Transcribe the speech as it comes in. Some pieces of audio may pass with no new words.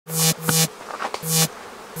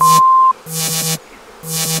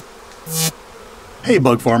Hey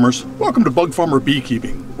bug farmers, welcome to Bug Farmer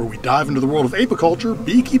Beekeeping, where we dive into the world of apiculture,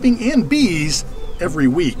 beekeeping, and bees every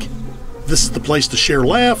week. This is the place to share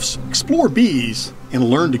laughs, explore bees, and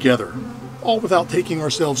learn together, all without taking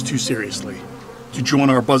ourselves too seriously. To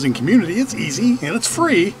join our buzzing community, it's easy and it's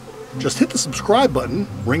free. Just hit the subscribe button,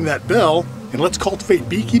 ring that bell, and let's cultivate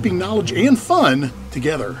beekeeping knowledge and fun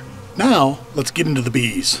together. Now, let's get into the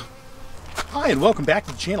bees. Hi and welcome back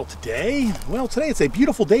to the channel today. Well, today it's a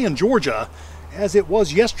beautiful day in Georgia. As it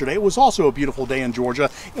was yesterday, it was also a beautiful day in Georgia.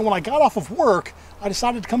 And when I got off of work, I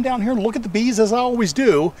decided to come down here and look at the bees as I always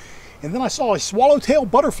do. And then I saw a swallowtail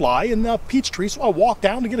butterfly in the peach tree, so I walked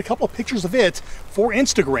down to get a couple of pictures of it for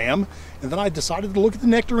Instagram. And then I decided to look at the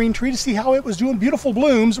nectarine tree to see how it was doing beautiful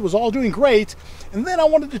blooms. It was all doing great. And then I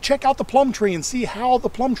wanted to check out the plum tree and see how the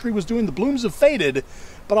plum tree was doing. The blooms have faded,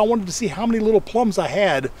 but I wanted to see how many little plums I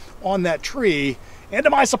had on that tree. And to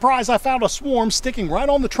my surprise, I found a swarm sticking right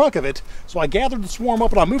on the trunk of it. So I gathered the swarm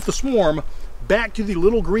up and I moved the swarm back to the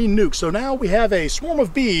little green nuke. So now we have a swarm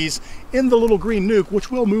of bees in the little green nuke, which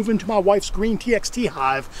will move into my wife's green TXT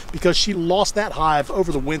hive because she lost that hive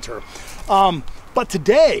over the winter. But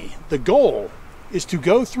today, the goal is to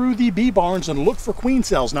go through the bee barns and look for queen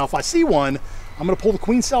cells. Now, if I see one, I'm going to pull the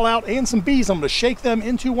queen cell out and some bees. I'm going to shake them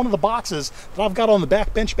into one of the boxes that I've got on the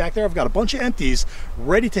back bench back there. I've got a bunch of empties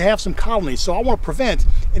ready to have some colonies. So I want to prevent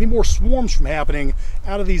any more swarms from happening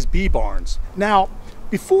out of these bee barns. Now,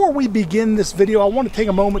 before we begin this video, I want to take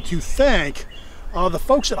a moment to thank the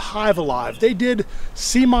folks at Hive Alive. They did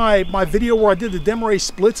see my video where I did the Demarest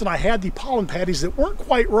splits and I had the pollen patties that weren't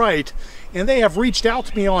quite right. And they have reached out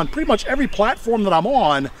to me on pretty much every platform that I'm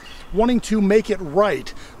on, wanting to make it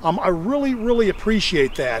right. I really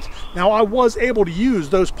appreciate that. Now, I was able to use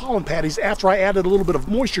those pollen patties after I added a little bit of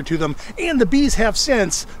moisture to them, and the bees have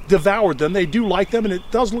since devoured them. They do like them, and it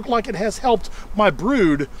does look like it has helped my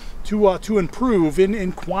brood to improve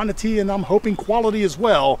in quantity, and I'm hoping quality as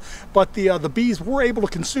well. But the bees were able to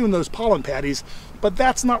consume those pollen patties, but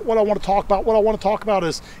that's not what I want to talk about. What I want to talk about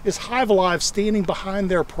is Hive Alive standing behind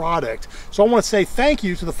their product. So I want to say thank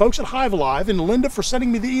you to the folks at Hive Alive and Linda for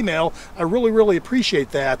sending me the email. I really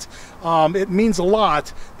appreciate that. It means a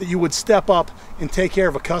lot that you would step up and take care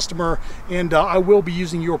of a customer, and I will be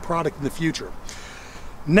using your product in the future.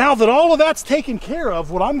 Now that all of that's taken care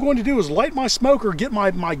of, what I'm going to do is light my smoker, get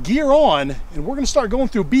my gear on, and we're going to start going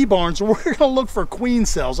through bee barns, and we're going to look for queen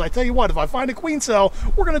cells. I tell you what, if I find a queen cell,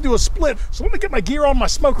 we're going to do a split. So let me get my gear on, my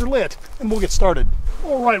smoker lit, and we'll get started.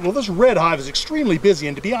 All right, well, this red hive is extremely busy,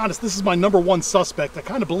 and to be honest, this is my #1 suspect. I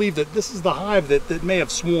kind of believe that this is the hive that may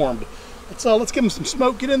have swarmed. Let's give them some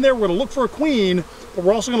smoke, get in there. We're going to look for a queen, but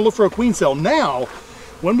we're also going to look for a queen cell. Now,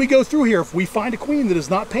 when we go through here, if we find a queen that is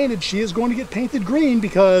not painted, she is going to get painted green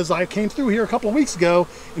because I came through here a couple of weeks ago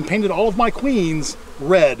and painted all of my queens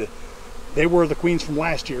red. They were the queens from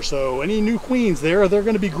last year, so any new queens there, they're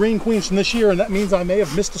going to be green queens from this year, and that means I may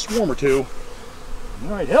have missed a swarm or two.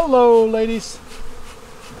 All right, hello, ladies.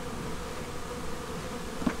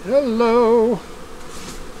 Hello.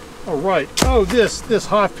 All right. Oh, this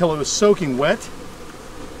hive pillow is soaking wet.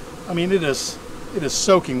 I mean, it is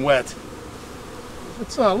soaking wet.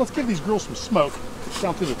 Let's give these girls some smoke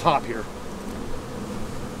down through the top here.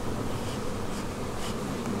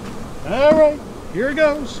 All right, here it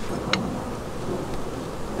goes.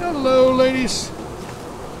 Hello, ladies.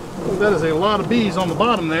 Oh, that is a lot of bees on the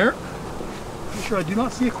bottom there. Make sure I do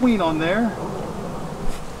not see a queen on there.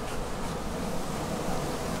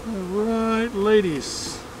 All right,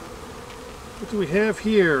 ladies. What do we have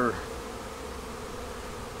here?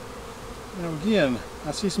 Now again,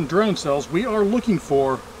 I see some drone cells. We are looking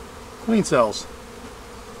for queen cells.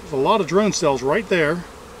 There's a lot of drone cells right there.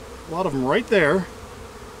 A lot of them right there.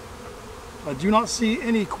 I do not see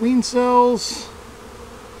any queen cells,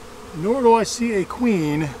 nor do I see a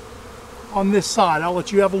queen on this side. I'll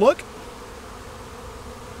let you have a look.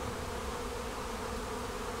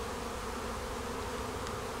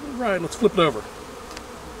 All right, let's flip it over.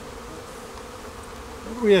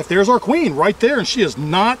 What do we have? There's our queen right there, and she is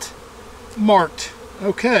not marked.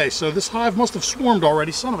 Okay, so this hive must have swarmed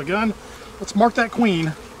already. Son of a gun. Let's mark that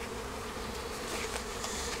queen.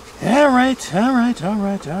 All right.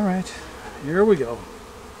 Here we go.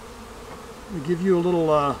 Let me give you a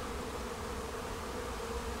little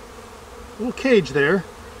cage there.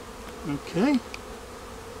 Okay.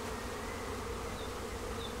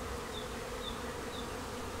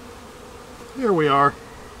 There we are.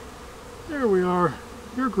 There we are.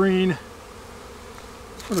 You're green.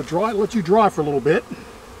 I'm going to let you dry for a little bit.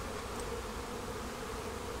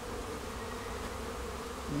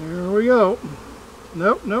 There we go.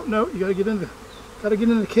 Nope. You gotta get in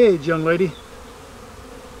the cage, young lady.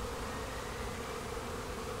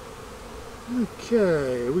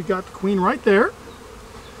 Okay, we got the queen right there.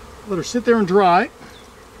 Let her sit there and dry.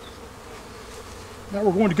 Now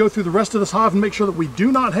we're going to go through the rest of this hive and make sure that we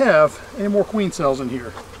do not have any more queen cells in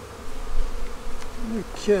here.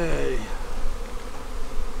 Okay.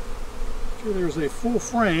 Okay, there's a full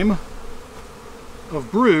frame of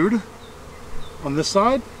brood on this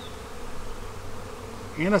side.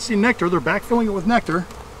 And I see nectar. They're backfilling it with nectar.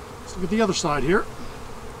 Let's look at the other side here.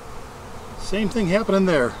 Same thing happening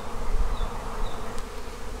there.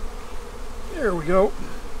 There we go.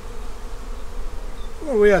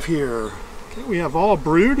 What do we have here? Okay, we have all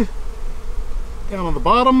brood down on the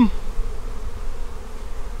bottom.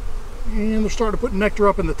 And they're starting to put nectar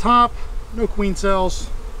up in the top. No queen cells.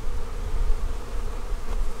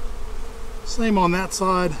 Same on that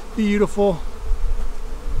side. Beautiful.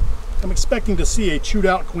 I'm expecting to see a chewed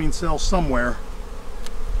out queen cell somewhere.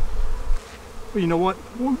 But you know what?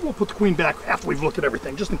 We'll put the queen back after we've looked at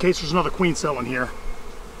everything, just in case there's another queen cell in here.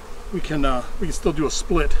 We can still do a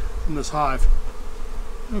split in this hive.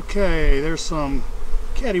 Okay, there's some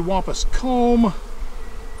cattywampus comb.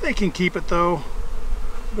 They can keep it though.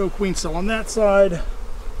 No queen cell on that side.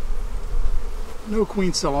 No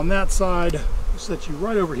queen cell on that side. We'll set you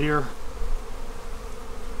right over here.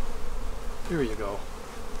 There you go.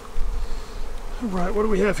 All right, what do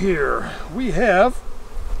we have here? We have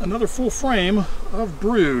another full frame of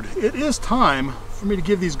brood. It is time for me to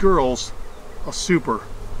give these girls a super.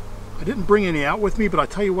 I didn't bring any out with me, but I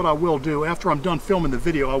tell you what I will do. After I'm done filming the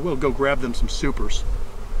video, I will go grab them some supers.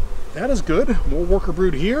 That is good. More worker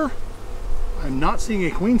brood here. I'm not seeing a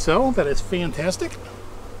queen cell. That is fantastic.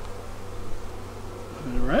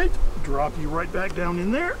 All right, drop you right back down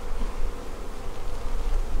in there.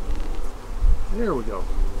 There we go.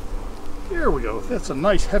 There we go. That's a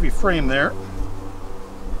nice heavy frame there.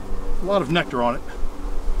 A lot of nectar on it.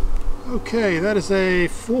 Okay, that is a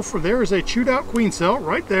full for there is a chewed out queen cell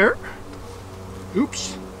right there.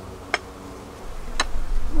 Oops.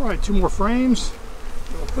 All right, 2 more frames.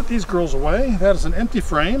 We'll put these girls away. That is an empty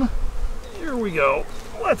frame. Here we go.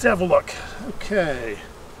 Let's have a look. Okay.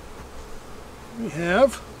 We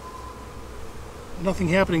have nothing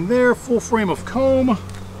happening there. Full frame of comb.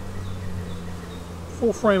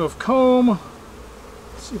 Full frame of comb.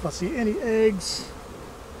 Let's see if I see any eggs.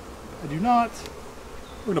 I do not.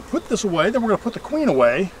 We're going to put this away, then we're going to put the queen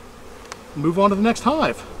away and move on to the next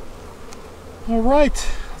hive. All right,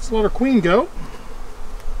 let's let our queen go.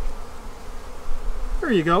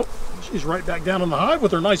 There you go. She's right back down in the hive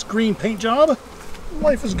with her nice green paint job.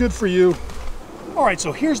 Life is good for you. All right,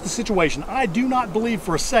 so here's the situation. I do not believe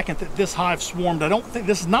for a second that this hive swarmed. I don't think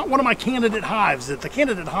this is not one of my candidate hives. That the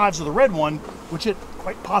candidate hives are the red one, which it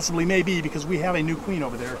quite possibly may be because we have a new queen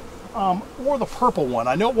over there. Or the purple one.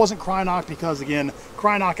 I know it wasn't Krynock because, again,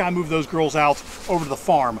 Krynock, I moved those girls out over to the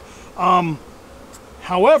farm.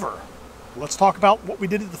 However, let's talk about what we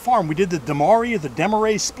did at the farm. We did the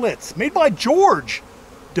Demarais splits, made by George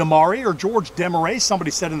Demarais, or George Demarais, somebody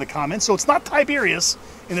said in the comments. So it's not Tiberius,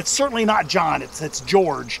 and it's certainly not John. It's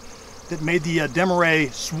George that made the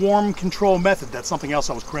Demarais swarm control method. That's something else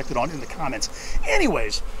I was corrected on in the comments.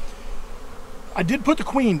 Anyways, I did put the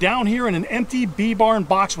queen down here in an empty bee barn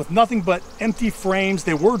box with nothing but empty frames.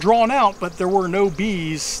 They were drawn out, but there were no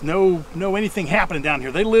bees, no anything happening down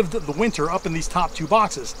here. They lived the winter up in these top 2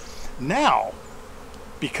 boxes. Now,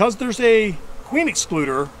 because there's a queen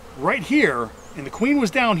excluder right here, and the queen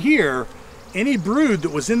was down here, any brood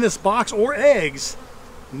that was in this box or eggs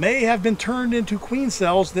may have been turned into queen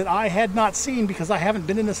cells that I had not seen because I haven't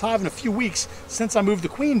been in this hive in a few weeks since I moved the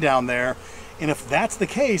queen down there. And if that's the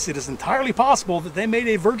case, it is entirely possible that they made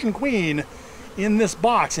a virgin queen in this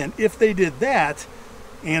box. And if they did that,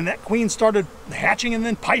 and that queen started hatching and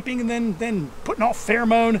then piping and then putting off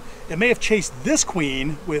pheromone, it may have chased this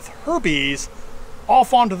queen with her bees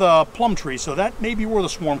off onto the plum tree. So that may be where the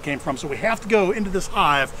swarm came from. So we have to go into this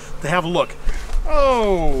hive to have a look.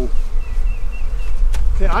 Oh,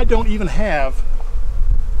 okay, I don't even have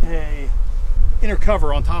a inner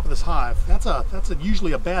cover on top of this hive. That's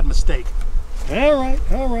usually a bad mistake. All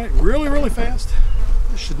right, really fast.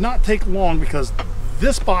 This should not take long because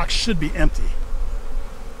this box should be empty.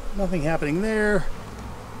 Nothing happening there.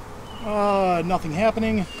 Nothing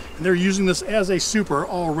happening. And they're using this as a super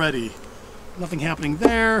already. Nothing happening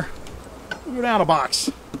there. We'll go down a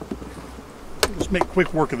box. We'll just make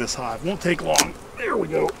quick work of this hive. Won't take long. There we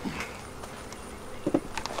go.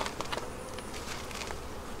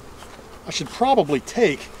 I should probably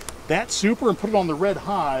take that super and put it on the red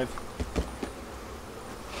hive.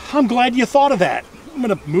 I'm glad you thought of that. I'm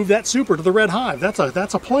going to move that super to the red hive. That's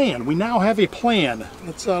a plan. We now have a plan.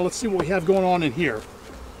 Let's see what we have going on in here.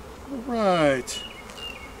 All right.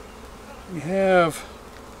 We have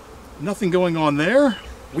nothing going on there.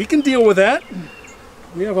 We can deal with that.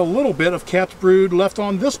 We have a little bit of capped brood left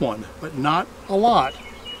on this one, but not a lot.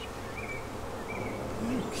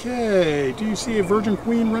 Okay, do you see a virgin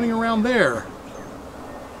queen running around there?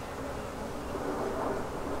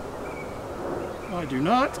 I do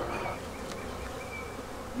not.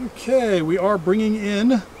 Okay, we are bringing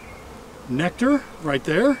in nectar right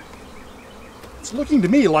there. It's looking to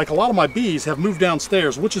me like a lot of my bees have moved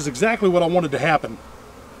downstairs, which is exactly what I wanted to happen.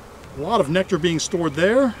 A lot of nectar being stored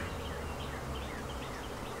there.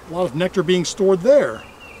 A lot of nectar being stored there.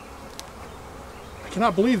 I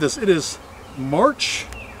cannot believe this. It is March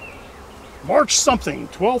something,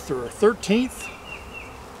 12th or 13th.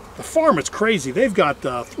 The farm, it's crazy. They've got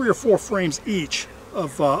 3 or 4 frames each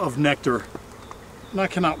of nectar. And I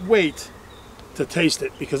cannot wait to taste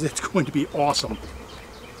it because it's going to be awesome.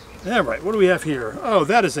 All right, what do we have here? Oh,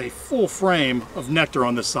 that is a full frame of nectar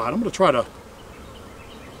on this side. I'm going to try to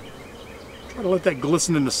let that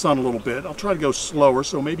glisten in the sun a little bit. I'll try to go slower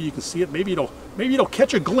so maybe you can see it. Maybe it'll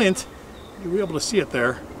catch a glint. You'll be able to see it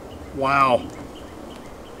there. Wow.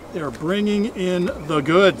 They're bringing in the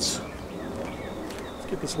goods.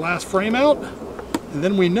 Let's get this last frame out. And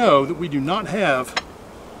then we know that we do not have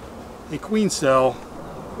a queen cell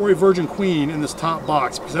or a virgin queen in this top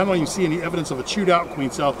box because I don't even see any evidence of a chewed out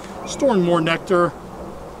queen cell. Storing more nectar.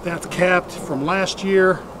 That's capped from last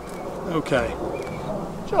year. Okay.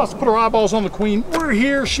 Just put our eyeballs on the queen. We're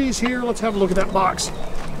here, she's here. Let's have a look at that box.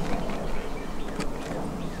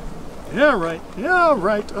 Yeah, right. Yeah,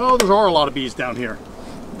 right. Oh, there are a lot of bees down here.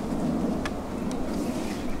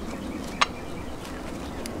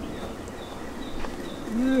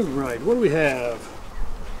 All right, what do we have?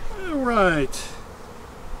 All right.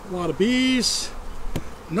 A lot of bees.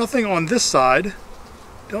 Nothing on this side.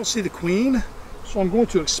 Don't see the queen. So I'm going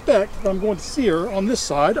to expect that I'm going to see her on this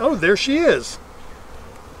side. Oh, there she is.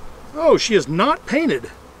 Oh, she is not painted.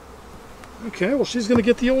 Okay, well, she's going to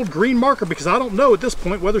get the old green marker because I don't know at this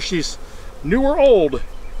point whether she's new or old.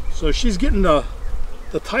 So she's getting the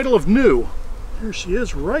title of new. There she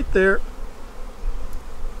is right there.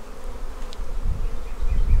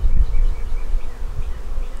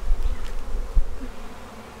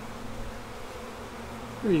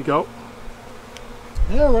 There you go.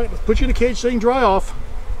 All right, let's put you in a cage so you can dry off.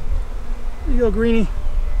 There you go, Greenie.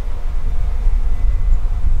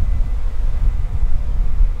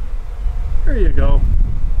 There you go.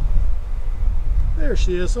 There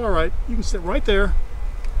she is. All right, you can sit right there.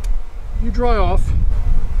 You dry off.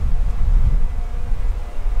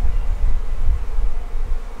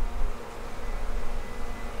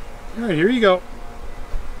 All right, here you go.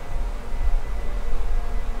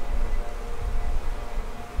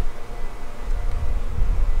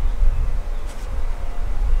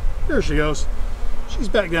 There she goes. She's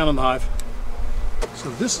back down in the hive. So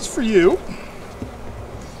this is for you.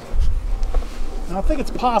 And I think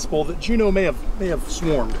it's possible that Juno may have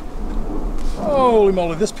swarmed. Holy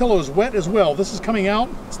moly, this pillow is wet as well. This is coming out.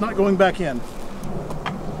 It's not going back in.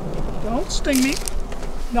 Don't sting me.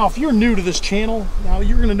 Now, if you're new to this channel, now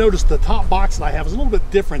you're going to notice the top box that I have is a little bit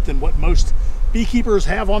different than what most beekeepers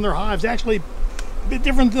have on their hives. Actually, a bit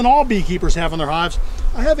different than all beekeepers have on their hives.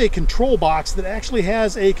 I have a control box that actually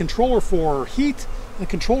has a controller for heat and a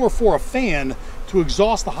controller for a fan to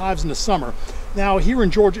exhaust the hives in the summer. Now here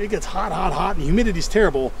in Georgia, it gets hot, hot, hot, and the humidity's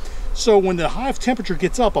terrible. So when the hive temperature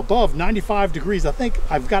gets up above 95 degrees, I think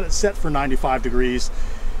I've got it set for 95 degrees.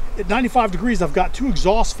 At 95 degrees, I've got 2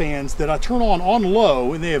 exhaust fans that I turn on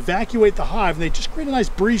low, and they evacuate the hive, and they just create a nice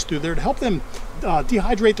breeze through there to help them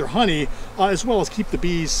dehydrate their honey, as well as keep the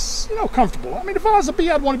bees, you know, comfortable. I mean, if I was a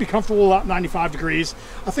bee, I'd want to be comfortable at 95 degrees.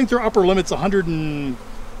 I think their upper limit's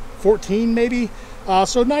 114 maybe.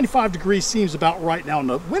 So 95 degrees seems about right now in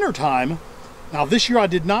the winter time. Now this year I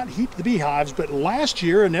did not heat the beehives, but last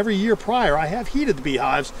year and every year prior I have heated the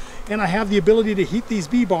beehives, and I have the ability to heat these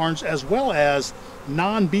bee barns as well as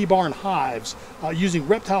non-bee barn hives using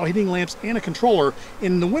reptile heating lamps and a controller.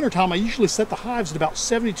 In the wintertime I usually set the hives at about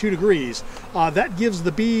 72 degrees. That gives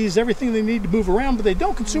the bees everything they need to move around, but they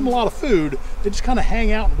don't consume a lot of food. They just kind of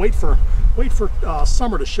hang out and wait for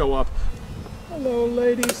summer to show up. Hello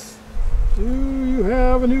ladies, do you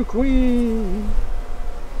have a new queen?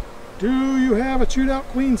 Do you have a chewed out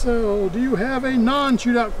queen cell? Do you have a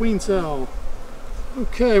non-chewed out queen cell?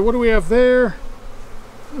 Okay, what do we have there?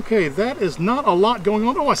 Okay, that is not a lot going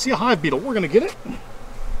on. Oh, I see a hive beetle. We're gonna get it.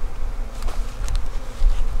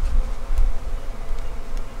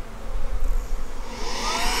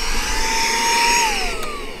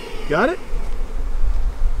 Got it?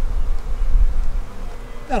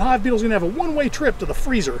 That hive beetle's gonna have a one-way trip to the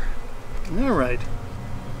freezer. All right.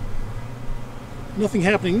 Nothing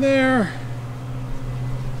happening there.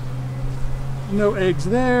 No eggs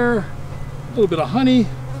there. A little bit of honey.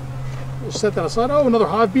 We'll set that aside. Oh, another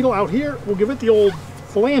hive beetle out here. We'll give it the old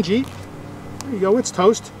phalange. There you go, it's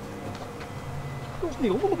toast. Those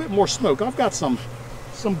need a little bit more smoke. I've got some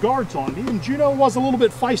guards on. Even Juno was a little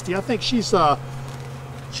bit feisty. I think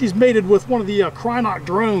she's mated with one of the Krynock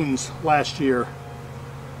drones last year.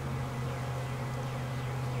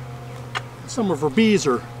 Some of her bees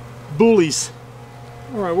are bullies.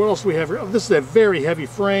 All right, what else do we have here? Oh, this is a very heavy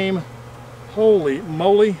frame. Holy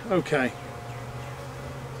moly. Okay.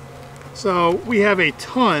 So we have a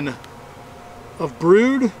ton of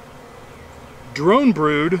brood, drone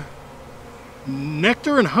brood,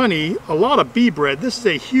 nectar and honey, a lot of bee bread. This is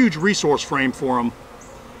a huge resource frame for them.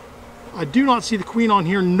 I do not see the queen on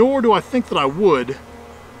here, nor do I think that I would.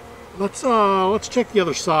 Let's check the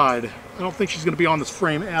other side. I don't think she's going to be on this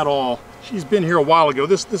frame at all. She's been here a while ago.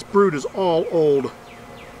 This brood is all old.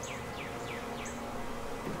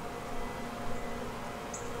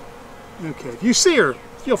 Okay, if you see her,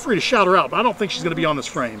 feel free to shout her out, but I don't think she's going to be on this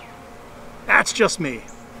frame. That's just me.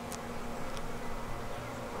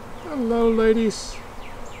 Hello, ladies.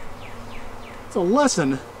 It's a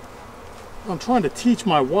lesson I'm trying to teach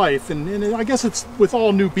my wife, and I guess it's with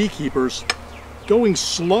all new beekeepers. Going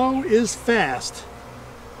slow is fast.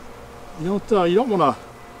 You don't want to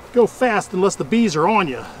go fast unless the bees are on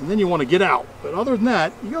you, and then you want to get out. But other than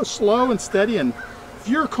that, you go slow and steady, and if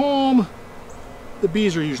you're calm, the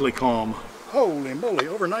bees are usually calm. Holy moly,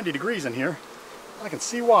 over 90 degrees in here. I can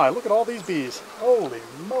see why. Look at all these bees. Holy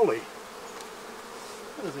moly.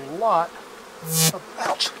 That is a lot of,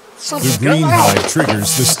 ouch. The green hive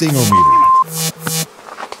triggers the stingometer.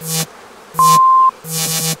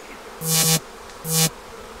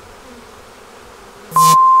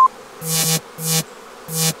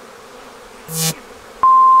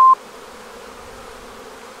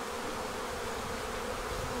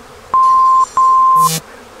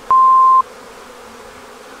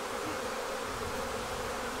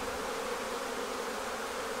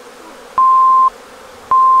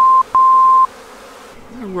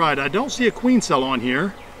 Right, I don't see a queen cell on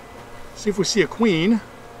here. See if we see a queen.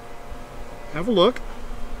 Have a look.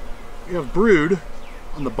 We have brood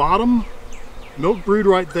on the bottom, milk brood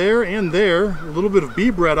right there and there. A little bit of bee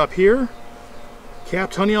bread up here.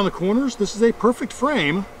 Capped honey on the corners. This is a perfect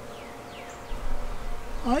frame.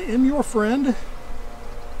 I am your friend.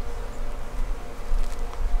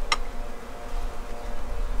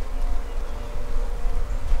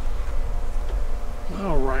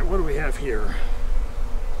 All right, what do we have here?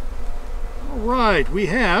 All right, we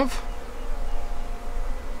have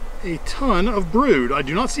a ton of brood. I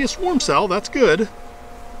do not see a swarm cell, that's good.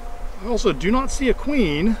 I also do not see a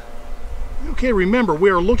queen. Okay, remember, we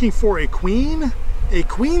are looking for a queen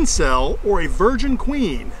cell, or a virgin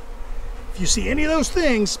queen. If you see any of those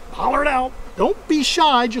things, holler it out. Don't be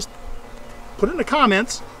shy, just put it in the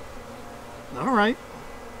comments. All right.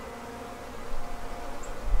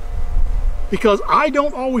 Because I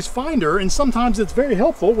don't always find her, and sometimes it's very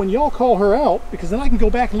helpful when y'all call her out, because then I can go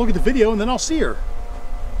back and look at the video and then I'll see her.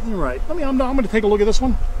 All right, I'm going to take a look at this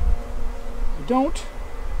one. I don't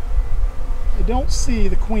see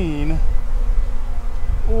the queen,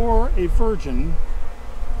 or a virgin,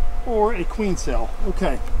 or a queen cell.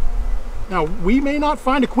 Okay. Now, we may not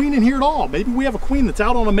find a queen in here at all. Maybe we have a queen that's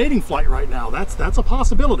out on a mating flight right now. That's a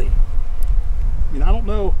possibility. I mean, I don't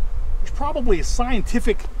know. There's probably a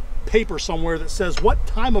scientific paper somewhere that says what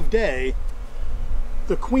time of day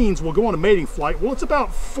the queens will go on a mating flight. Well, it's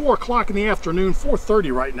about 4 o'clock in the afternoon,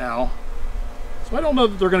 4:30 right now. So I don't know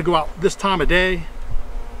that they're going to go out this time of day.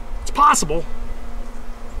 It's possible.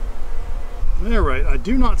 All right, I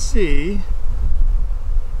do not see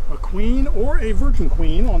a queen or a virgin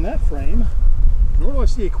queen on that frame, nor do I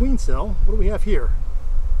see a queen cell. What do we have here?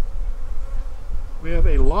 We have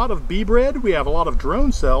a lot of bee bread, we have a lot of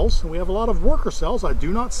drone cells, and we have a lot of worker cells. I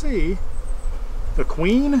do not see the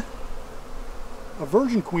queen, a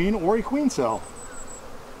virgin queen, or a queen cell.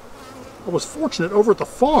 I was fortunate over at the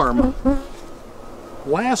farm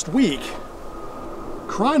last week.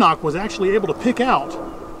 Krynock was actually able to pick out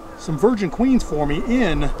some virgin queens for me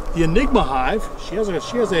in the Enigma hive. She has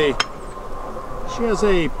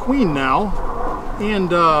a queen now,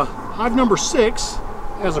 and hive number 6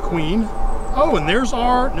 has a queen. Oh, and there's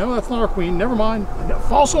no, that's not our queen, never mind.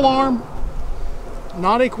 False alarm.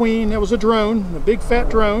 Not a queen, that was a drone, a big fat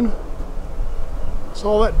drone.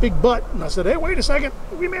 Saw that big butt, and I said, hey, wait a second,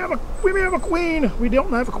 we may have a queen. We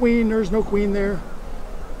don't have a queen, there's no queen there.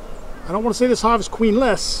 I don't want to say this hive is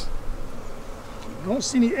queenless. I don't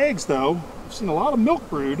see any eggs though. I've seen a lot of milk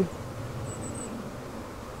brood.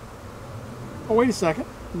 Oh, wait a second.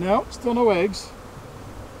 No, still no eggs.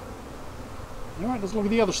 All right, let's look at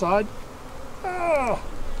the other side. Oh,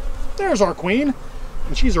 there's our queen.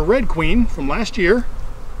 And she's a red queen from last year.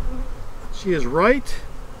 She is right.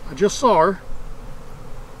 I just saw her.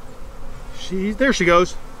 There she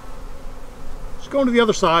goes. She's going to the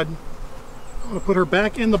other side. I'm going to put her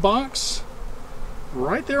back in the box.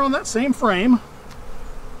 Right there on that same frame.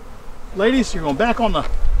 Ladies, you're going back on the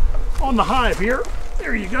hive here.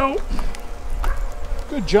 There you go.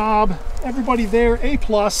 Good job. Everybody there, A+. A+.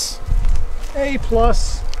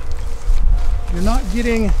 You're not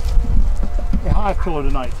getting a hive pillow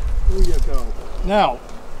tonight. There you go. Now,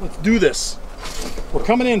 let's do this. We're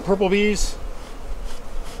coming in, purple bees.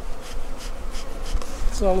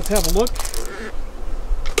 So let's have a look.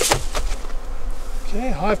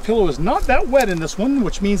 Okay, hive pillow is not that wet in this one,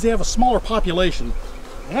 which means they have a smaller population.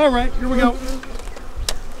 All right, here we go.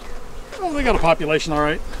 Oh, they got a population, all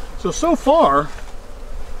right. So far,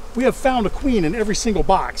 we have found a queen in every single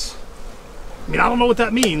box. I mean, I don't know what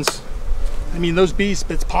that means. I mean, those bees,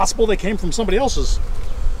 it's possible they came from somebody else's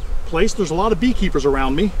place. There's a lot of beekeepers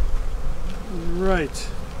around me. Right.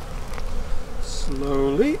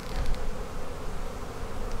 Slowly.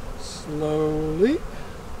 Slowly.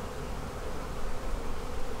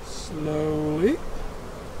 Slowly.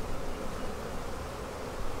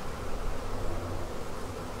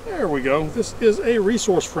 There we go. This is a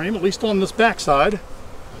resource frame, at least on this back side.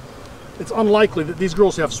 It's unlikely that these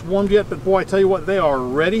girls have swarmed yet, but boy, I tell you what, they are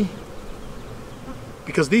ready.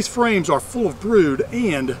 Because these frames are full of brood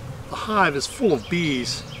and the hive is full of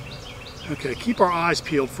bees. Okay, keep our eyes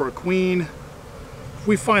peeled for a queen. If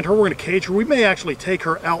we find her, we're going to cage her. We may actually take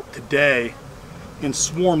her out today and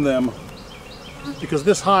swarm them because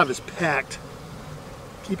this hive is packed.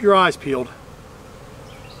 Keep your eyes peeled.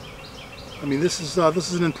 I mean, this is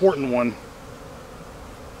an important one.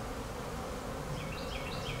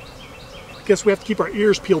 I guess we have to keep our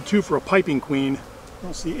ears peeled too for a piping queen. I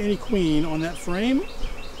don't see any queen on that frame.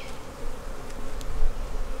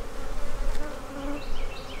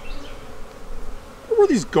 Where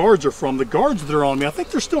these guards are from, the guards that are on me, I think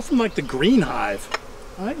they're still from like the green hive.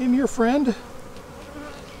 I am your friend.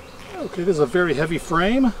 Okay, this is a very heavy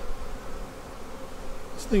frame.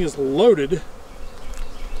 This thing is loaded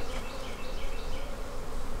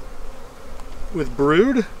with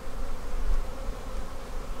brood.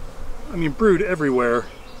 I mean, brood everywhere.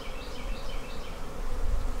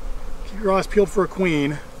 Keep your eyes peeled for a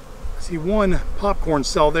queen. I see one popcorn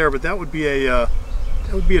cell there, but that would be a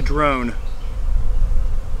drone.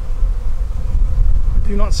 I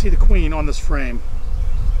do not see the queen on this frame.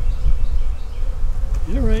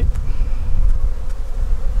 You're right.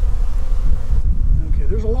 Okay,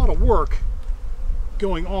 there's a lot of work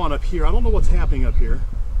going on up here. I don't know what's happening up here.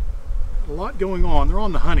 A lot going on. They're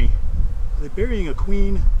on the honey. Are they burying a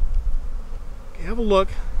queen? Okay, have a look.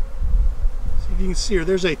 See if you can see her.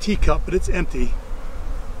 There's a teacup, but it's empty.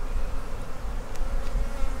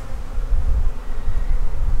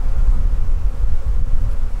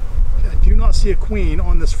 Okay, I do not see a queen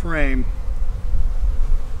on this frame.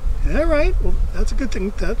 All right, well, that's a good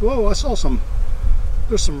thing. Whoa, I saw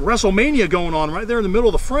there's some WrestleMania going on right there in the middle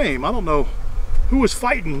of the frame. I don't know who was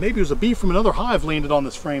fighting. Maybe it was a bee from another hive landed on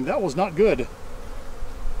this frame. That was not good.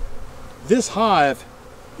 This hive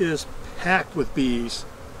is packed with bees.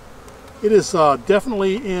 It is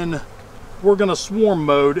definitely in we're gonna swarm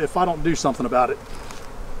mode if I don't do something about it.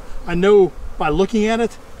 I know by looking at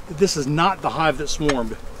it that this is not the hive that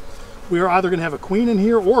swarmed. We are either gonna have a queen in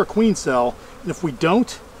here or a queen cell, and if we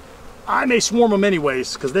don't, I may swarm them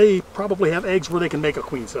anyways because they probably have eggs where they can make a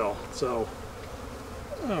queen cell. So,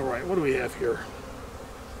 all right, what do we have here?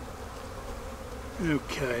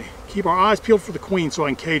 Okay, keep our eyes peeled for the queen so I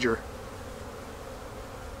can cage her.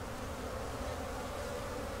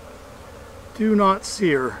 Do not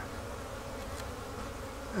see her.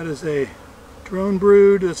 That is a drone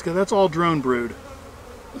brood. That's all drone brood.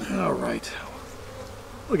 All right.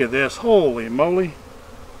 Look at this. Holy moly.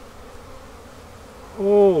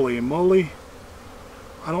 Holy moly.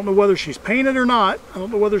 I don't know whether she's painted or not. I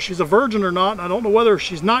don't know whether she's a virgin or not. I don't know whether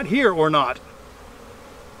she's not here or not.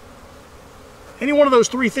 Any one of those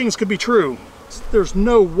three things could be true. There's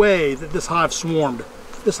no way that this hive swarmed.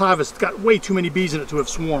 This hive has got way too many bees in it to have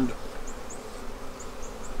swarmed.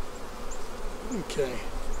 Okay.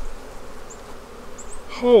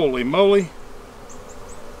 Holy moly.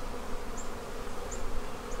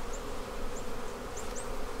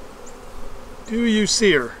 Do you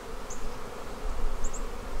see her?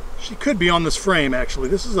 She could be on this frame actually.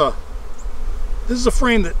 This is a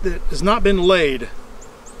frame that has not been laid.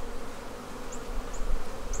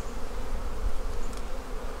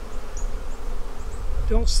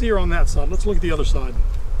 Don't see her on that side. Let's look at the other side.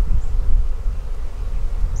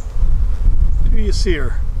 Do you see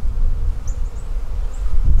her?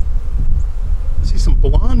 I see some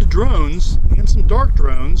blonde drones and some dark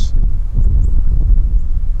drones.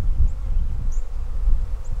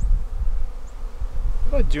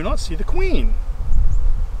 But I do not see the queen.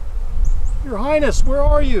 Your Highness, where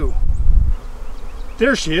are you?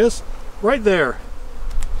 There she is, right there.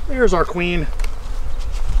 There's our queen.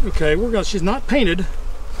 Okay, she's not painted.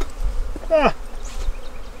 Ah.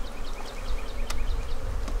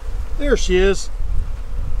 There she is.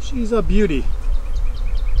 She's a beauty.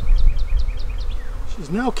 She's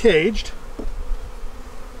now caged.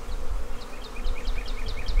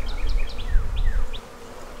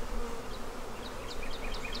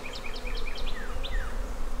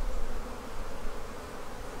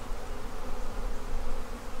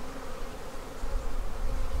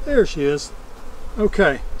 There she is.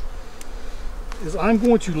 Okay. I'm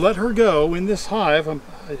going to let her go in this hive. I'm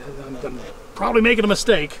probably making a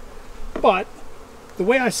mistake, but the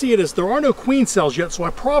way I see it is there are no queen cells yet, so I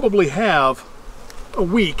probably have a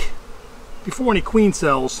week before any queen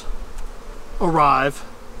cells arrive.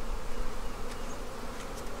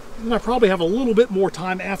 And I probably have a little bit more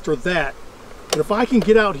time after that. But if I can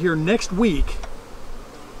get out here next week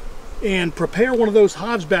and prepare one of those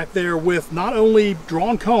hives back there with not only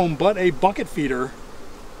drawn comb but a bucket feeder,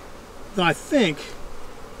 then I think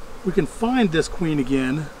we can find this queen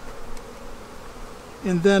again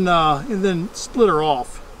and then split her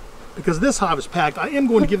off. Because this hive is packed, I am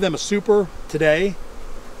going to give them a super today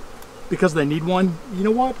because they need one. You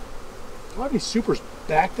know what? Do I have any supers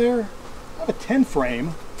back there? I have a 10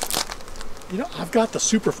 frame. You know, I've got the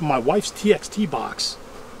super from my wife's TXT box.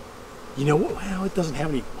 You know what? Well, it doesn't have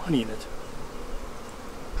any money in it.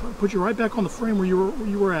 Try to put you right back on the frame where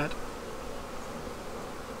you were at.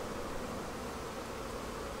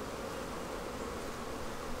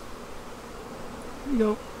 There you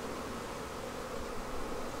go.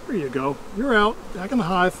 There you go. You're out. Back in the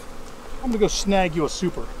hive. I'm going to go snag you a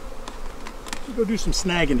super. You go do some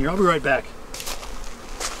snagging here. I'll be right back.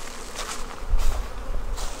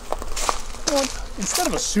 You know what? Instead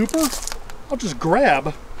of a super, I'll just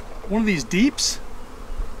grab one of these deeps,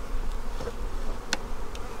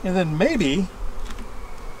 and then maybe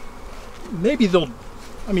they'll,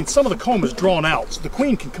 I mean, some of the comb is drawn out, so the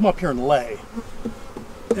queen can come up here and lay.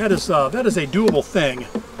 That is a doable thing.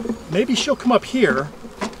 Maybe she'll come up here,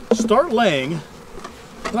 start laying,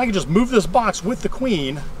 and I can just move this box with the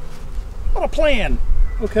queen. What a plan!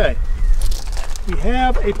 Okay, we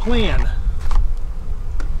have a plan.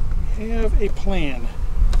 We have a plan.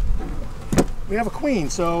 We have a queen,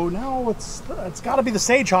 so now it's got to be the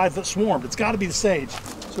sage hive that swarmed. It's got to be the sage.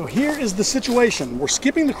 So here is the situation. We're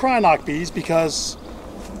skipping the crynoc bees because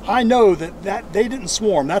I know that they didn't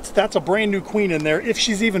swarm. That's a brand new queen in there, if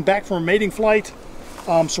she's even back from her mating flight.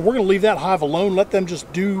 So we're going to leave that hive alone. Let them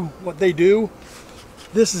just do what they do.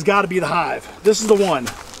 This has got to be the hive. This is the one.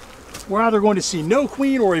 We're either going to see no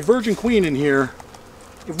queen or a virgin queen in here.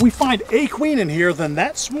 If we find a queen in here, then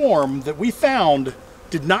that swarm that we found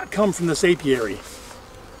did not come from this apiary.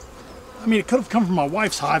 I mean, it could have come from my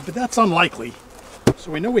wife's hive, but that's unlikely.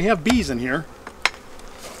 So we know we have bees in here.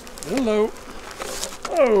 Hello.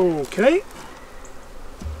 Okay.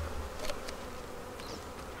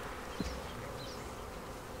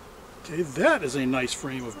 Okay, that is a nice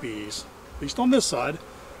frame of bees. At least on this side.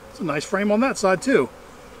 It's a nice frame on that side too.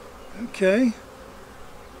 Okay.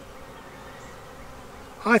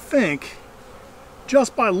 I think,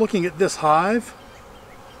 just by looking at this hive,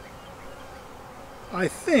 I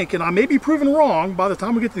think, and I may be proven wrong by the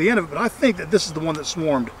time we get to the end of it, but I think that this is the one that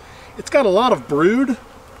swarmed. It's got a lot of brood,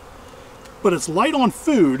 but it's light on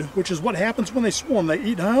food, which is what happens when they swarm. They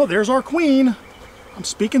eat. Oh, there's our queen. I'm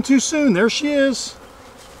speaking too soon. There she is.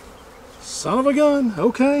 Son of a gun.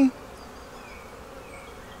 Okay.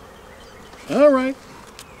 All right.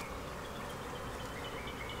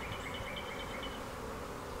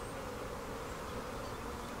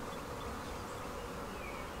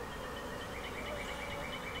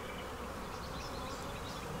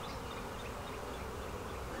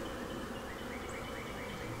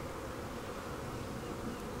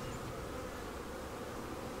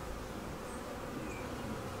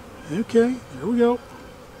 Okay, there we go.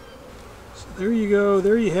 So there you go,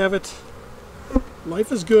 there you have it.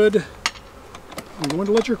 Life is good. I'm going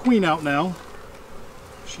to let your queen out now.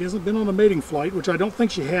 She hasn't been on a mating flight, which I don't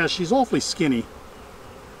think she has. She's awfully skinny.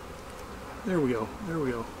 There we go, there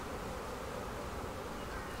we go.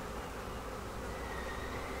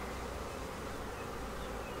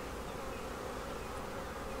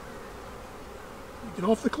 Get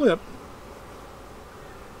off the clip.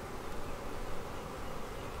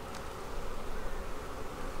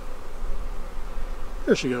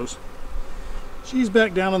 There she goes. She's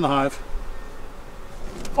back down in the hive.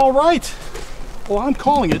 All right. Well, I'm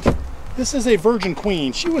calling it. This is a virgin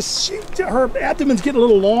queen. Her abdomen's getting a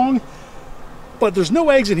little long, but there's no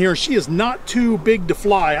eggs in here. She is not too big to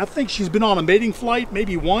fly. I think she's been on a mating flight,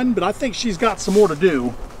 maybe one, but I think she's got some more to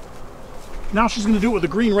do. Now she's going to do it with a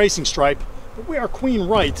green racing stripe, but we are queen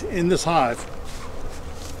right in this hive.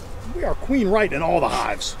 We are queen right in all the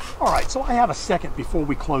hives. All right, so I have a second before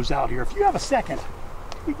we close out here. If you have a second,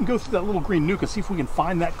 we can go through that little green nuke and see if we can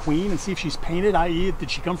find that queen and see if she's painted, i.e.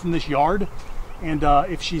 did she come from this yard? And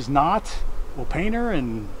if she's not, we'll paint her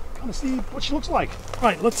and kind of see what she looks like. All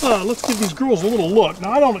right, let's give these girls a little look.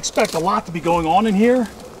 Now, I don't expect a lot to be going on in here.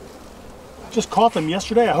 I just caught them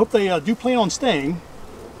yesterday. I hope they do plan on staying.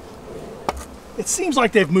 It seems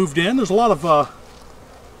like they've moved in. There's a lot of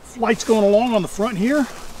flights going along on the front here.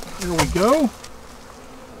 There we go.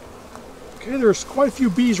 Okay, there's quite a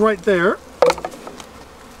few bees right there.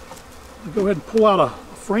 I'll go ahead and pull out a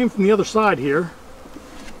frame from the other side here.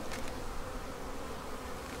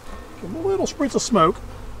 Give them a little spritz of smoke.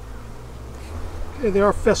 Okay, they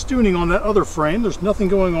are festooning on that other frame. There's nothing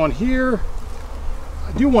going on here.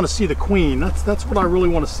 I do want to see the queen. That's what I really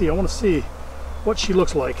want to see. I want to see what she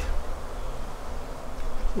looks like.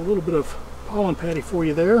 A little bit of pollen patty for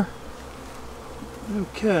you there.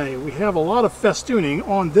 Okay, we have a lot of festooning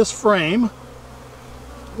on this frame.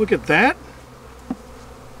 Look at that.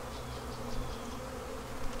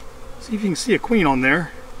 See if you can see a queen on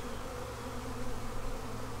there.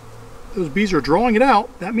 Those bees are drawing it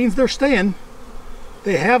out. That means they're staying.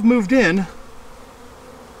 They have moved in.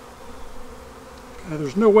 Okay,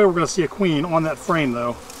 there's no way we're going to see a queen on that frame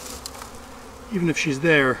though, even if she's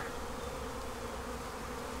there.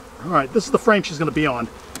 All right, this is the frame she's going to be on.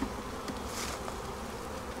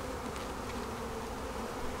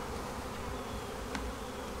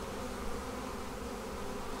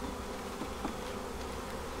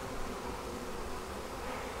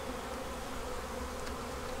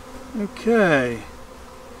 Okay,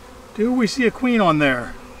 do we see a queen on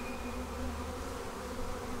there?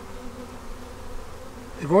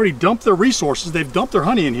 They've already dumped their resources. They've dumped their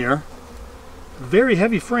honey in here. Very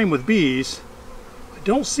heavy frame with bees. I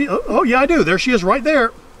don't see, oh yeah I do, there she is right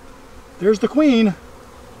there. There's the queen.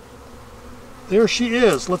 There she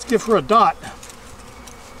is. Let's give her a dot.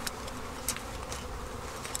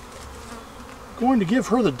 Going to give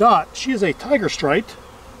her the dot. She is a tiger striped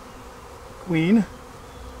queen.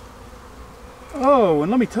 Oh, and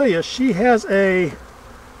let me tell you, she has an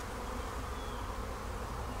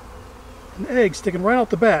egg sticking right out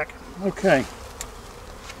the back. Okay.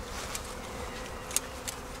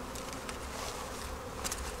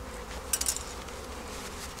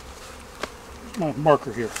 Here's my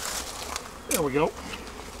marker here. There we go.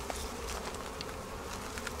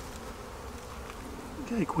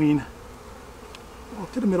 Okay, queen.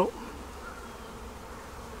 Walk to the middle.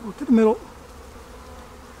 Walk to the middle.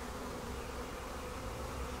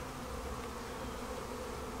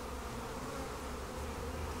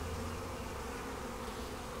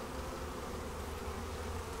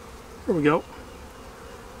 There we go.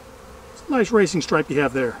 It's a nice racing stripe you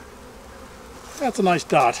have there. That's a nice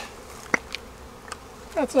dot.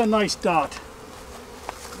 That's a nice dot.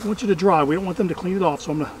 I want you to dry. We don't want them to clean it off,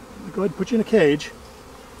 so I'm going to go ahead and put you in a cage.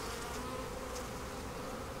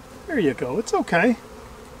 There you go. It's okay.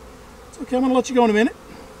 It's okay. I'm going to let you go in a minute.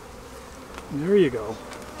 There you go.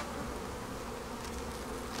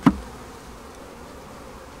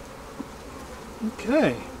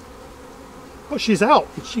 Okay. Oh, she's out.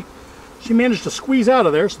 She managed to squeeze out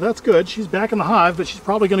of there, so that's good. She's back in the hive, but she's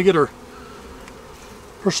probably going to get her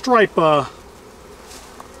stripe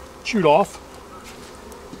chewed off.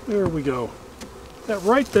 There we go. That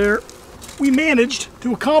right there, we managed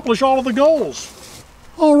to accomplish all of the goals.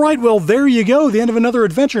 All right, well, there you go, the end of another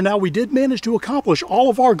adventure. Now, we did manage to accomplish all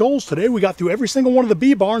of our goals today. We got through every single one of the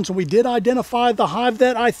bee barns, and we did identify the hive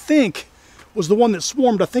that I think was the one that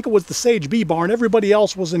swarmed. I think it was the Sage Bee Barn. Everybody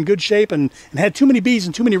else was in good shape and had too many bees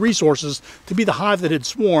and too many resources to be the hive that had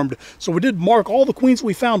swarmed. So we did mark all the queens that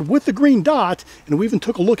we found with the green dot, and we even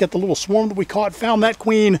took a look at the little swarm that we caught, found that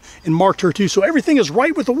queen, and marked her too. So everything is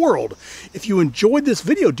right with the world. If you enjoyed this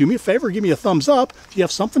video, do me a favor, give me a thumbs up. If you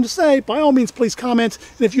have something to say, by all means, please comment.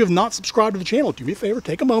 And if you have not subscribed to the channel, do me a favor,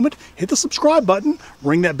 take a moment, hit the subscribe button,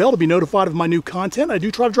 ring that bell to be notified of my new content. I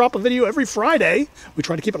do try to drop a video every Friday. We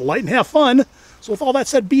try to keep it light and have fun. So with all that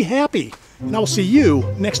said, be happy, and I will see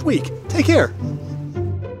you next week. Take care.